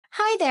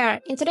Hi there!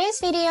 In today's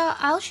video,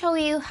 I'll show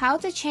you how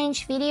to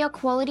change video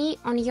quality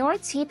on your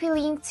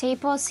TP-Link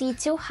Tapo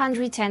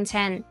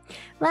C210.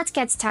 Let's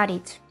get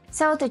started.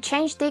 So to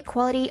change the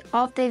quality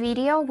of the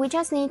video, we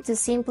just need to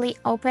simply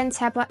open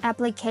Tapo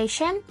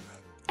application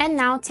and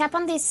now tap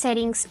on this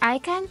settings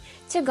icon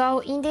to go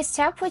in this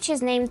tab which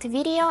is named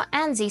Video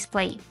and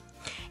Display.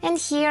 And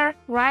here,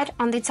 right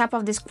on the top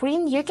of the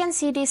screen, you can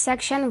see this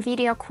section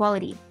Video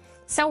Quality.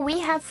 So we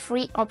have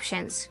three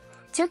options.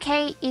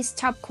 2K is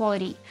top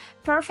quality,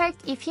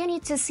 perfect if you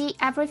need to see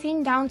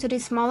everything down to the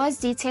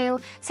smallest detail,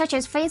 such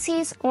as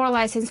faces or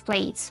license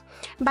plates.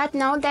 But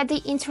note that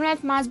the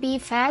internet must be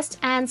fast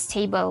and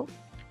stable.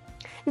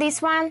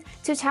 This one,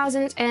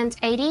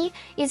 2080,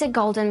 is a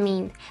golden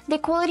mean. The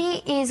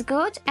quality is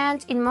good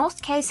and in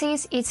most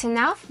cases it's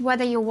enough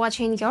whether you're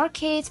watching your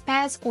kids,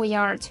 pets or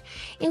yard.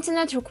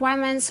 Internet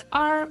requirements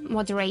are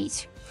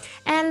moderate.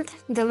 And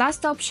the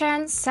last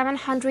option,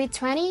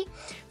 720,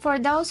 for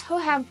those who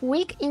have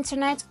weak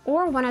internet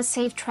or wanna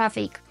save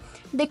traffic.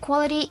 The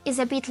quality is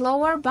a bit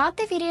lower, but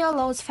the video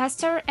loads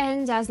faster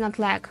and does not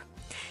lag.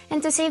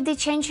 And to save the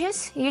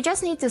changes, you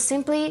just need to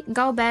simply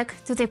go back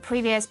to the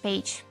previous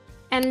page.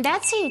 And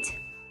that's it!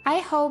 I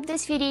hope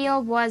this video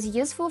was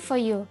useful for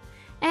you,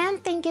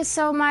 and thank you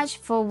so much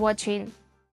for watching.